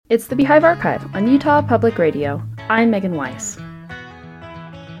It's the Beehive Archive on Utah Public Radio. I'm Megan Weiss.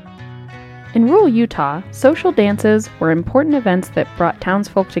 In rural Utah, social dances were important events that brought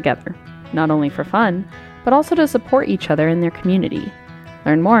townsfolk together, not only for fun, but also to support each other in their community.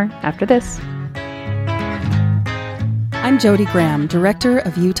 Learn more after this. I'm Jody Graham, Director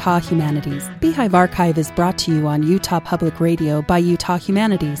of Utah Humanities. Beehive Archive is brought to you on Utah Public Radio by Utah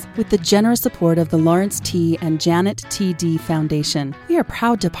Humanities with the generous support of the Lawrence T. and Janet T. D. Foundation. We are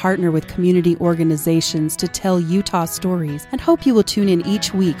proud to partner with community organizations to tell Utah stories and hope you will tune in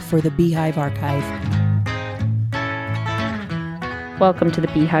each week for the Beehive Archive. Welcome to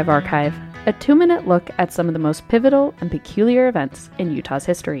the Beehive Archive, a 2-minute look at some of the most pivotal and peculiar events in Utah's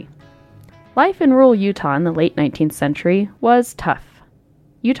history. Life in rural Utah in the late 19th century was tough.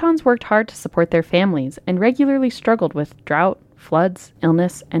 Utahns worked hard to support their families and regularly struggled with drought, floods,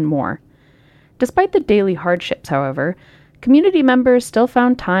 illness, and more. Despite the daily hardships, however, community members still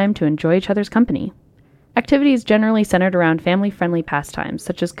found time to enjoy each other's company. Activities generally centered around family-friendly pastimes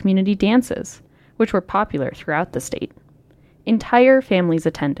such as community dances, which were popular throughout the state. Entire families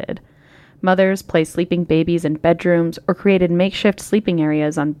attended. Mothers placed sleeping babies in bedrooms or created makeshift sleeping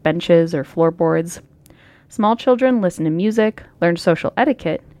areas on benches or floorboards. Small children listened to music, learned social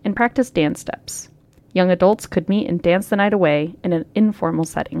etiquette, and practiced dance steps. Young adults could meet and dance the night away in an informal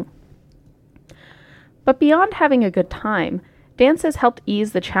setting. But beyond having a good time, dances helped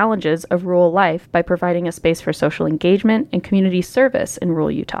ease the challenges of rural life by providing a space for social engagement and community service in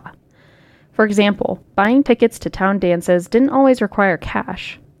rural Utah. For example, buying tickets to town dances didn't always require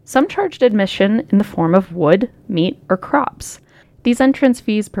cash. Some charged admission in the form of wood, meat, or crops. These entrance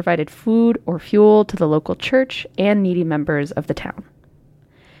fees provided food or fuel to the local church and needy members of the town.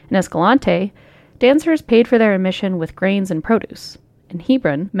 In Escalante, dancers paid for their admission with grains and produce. In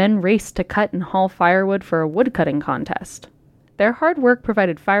Hebron, men raced to cut and haul firewood for a woodcutting contest. Their hard work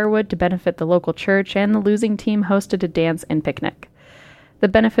provided firewood to benefit the local church, and the losing team hosted a dance and picnic. The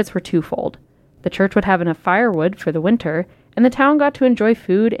benefits were twofold. The church would have enough firewood for the winter, and the town got to enjoy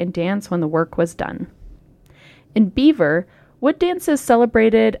food and dance when the work was done. In Beaver, wood dances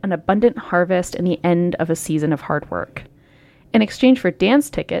celebrated an abundant harvest and the end of a season of hard work. In exchange for dance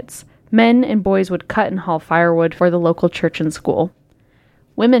tickets, men and boys would cut and haul firewood for the local church and school.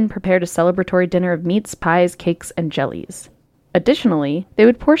 Women prepared a celebratory dinner of meats, pies, cakes, and jellies. Additionally, they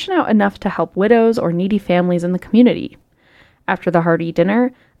would portion out enough to help widows or needy families in the community. After the hearty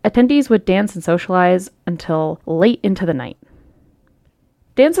dinner, attendees would dance and socialize until late into the night.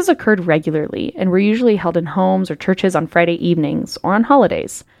 Dances occurred regularly and were usually held in homes or churches on Friday evenings or on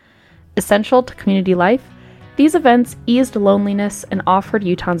holidays. Essential to community life, these events eased loneliness and offered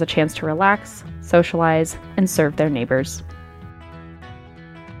Utahns a chance to relax, socialize, and serve their neighbors.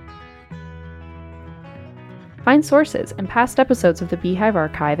 Find sources and past episodes of the Beehive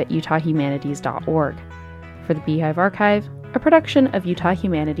Archive at utahhumanities.org. For the Beehive Archive, a production of Utah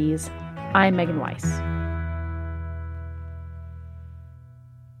Humanities, I'm Megan Weiss.